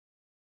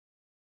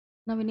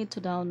Now we need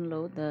to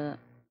download the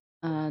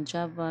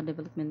Java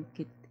Development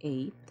Kit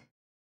 8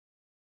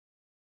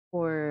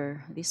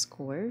 for this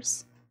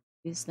course.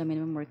 This is the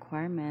minimum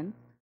requirement.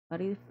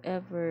 But if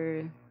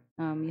ever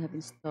you have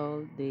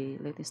installed the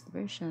latest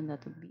version,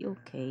 that would be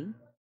okay.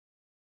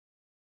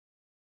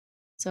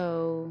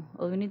 So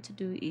all we need to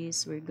do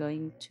is we're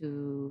going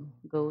to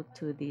go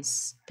to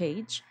this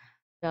page.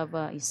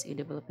 Java is a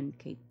development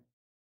kit.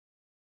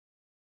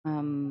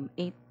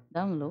 8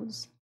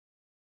 downloads.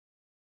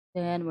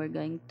 Then we're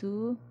going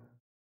to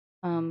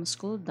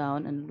scroll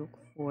down and look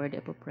for the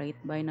appropriate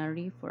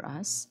binary for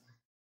us.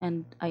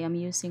 And I am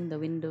using the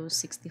Windows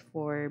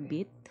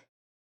 64-bit.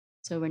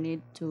 So we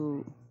need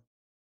to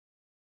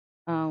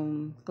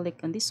click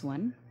on this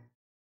one.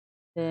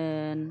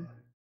 Then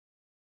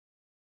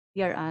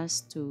we are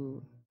asked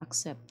to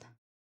accept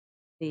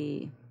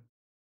the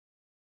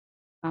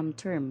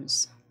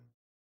terms,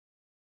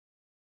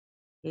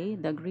 okay,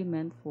 the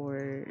agreement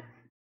for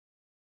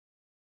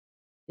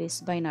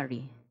this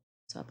binary.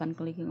 So upon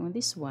clicking on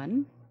this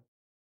one,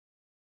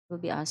 we'll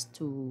be asked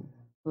to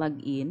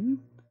log in.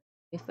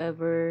 If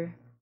ever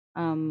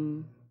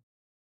um,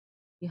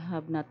 you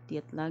have not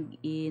yet logged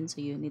in,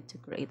 so you need to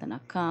create an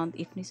account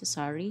if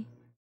necessary.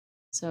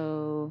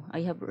 So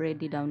I have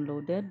already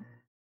downloaded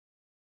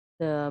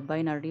the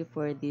binary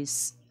for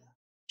this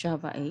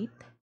Java 8.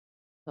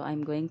 So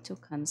I'm going to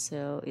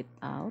cancel it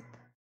out.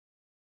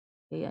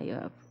 Okay,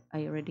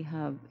 I already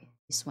have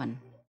this one.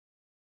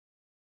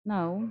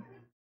 Now,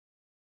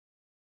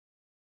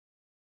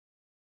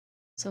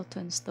 so to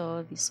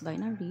install this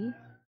binary,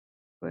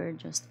 we're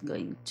just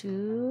going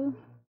to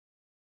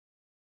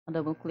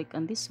double click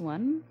on this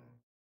one,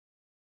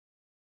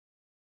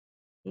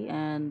 okay,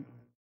 and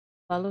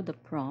follow the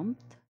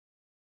prompt.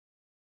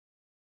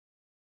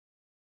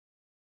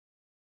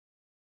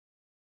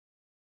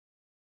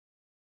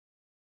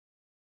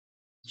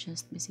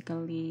 Just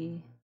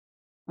basically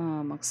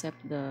accept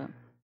the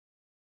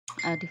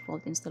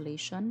default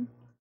installation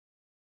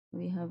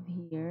we have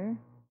here.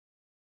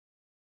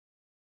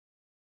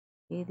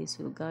 Okay, this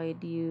will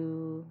guide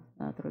you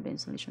through the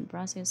installation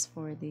process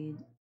for the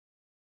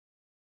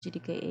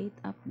JDK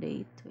 8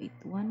 update to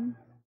 8.1.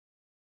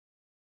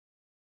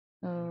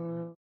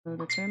 So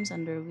the terms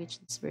under which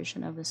this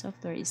version of the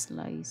software is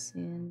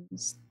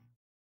licensed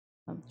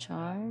have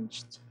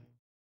charged.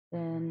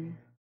 Then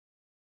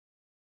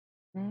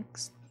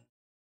next.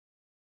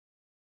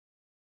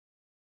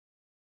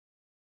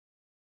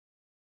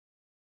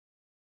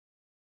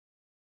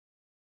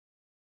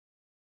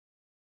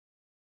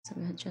 So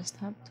we just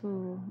have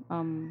to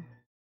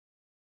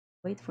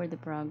wait for the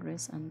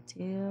progress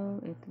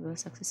until it will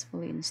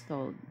successfully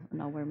installed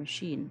on our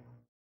machine.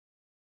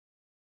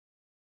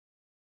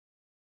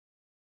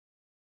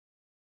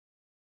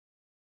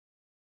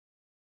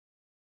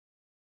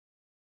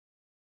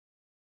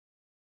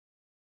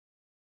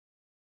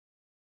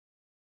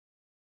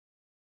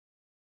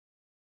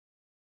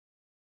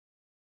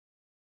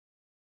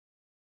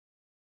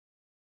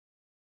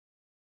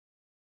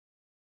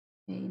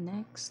 Okay,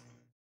 next.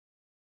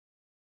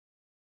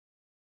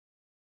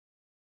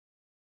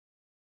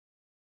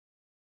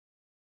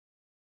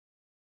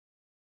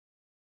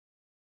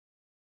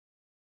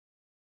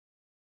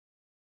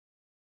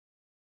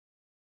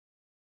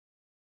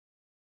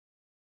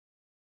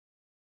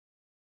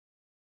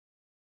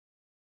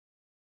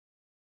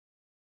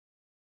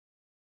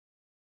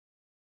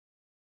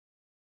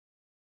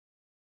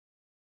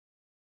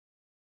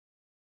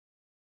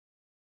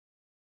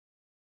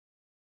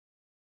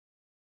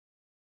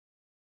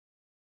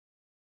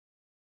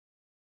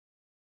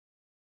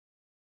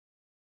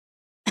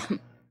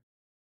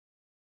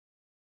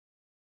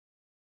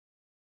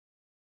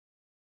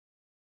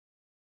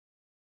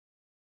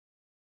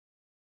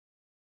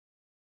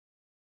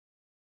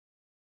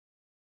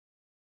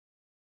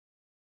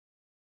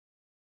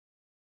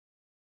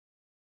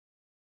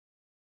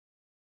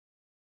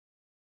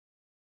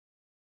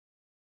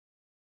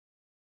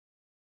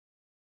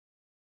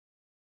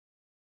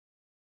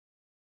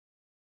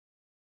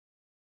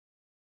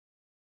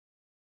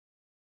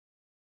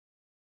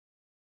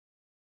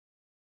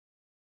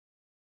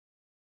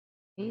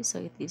 Okay, so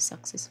it is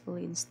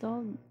successfully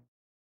installed.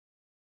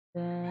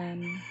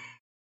 Then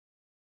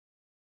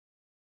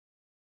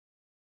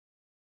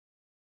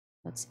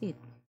that's it.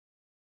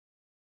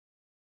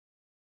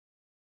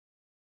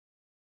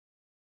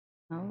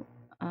 Now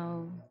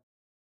I'll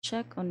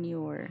check on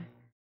your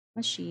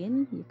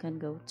machine. You can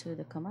go to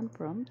the command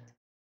prompt,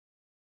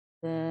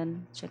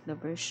 then check the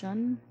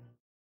version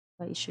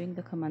by issuing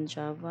the command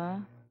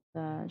java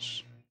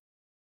dash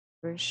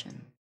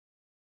version.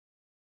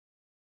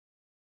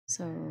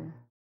 So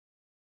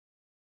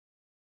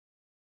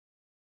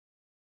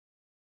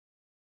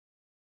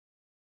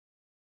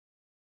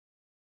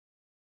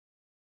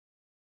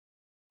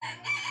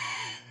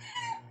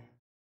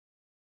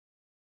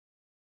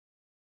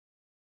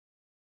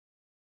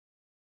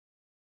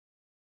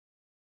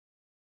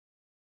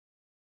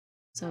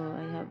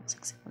I have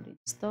successfully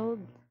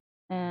installed,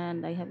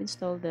 and I have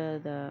installed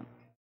the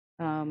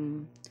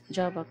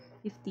Java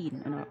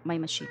 15 on my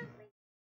machine.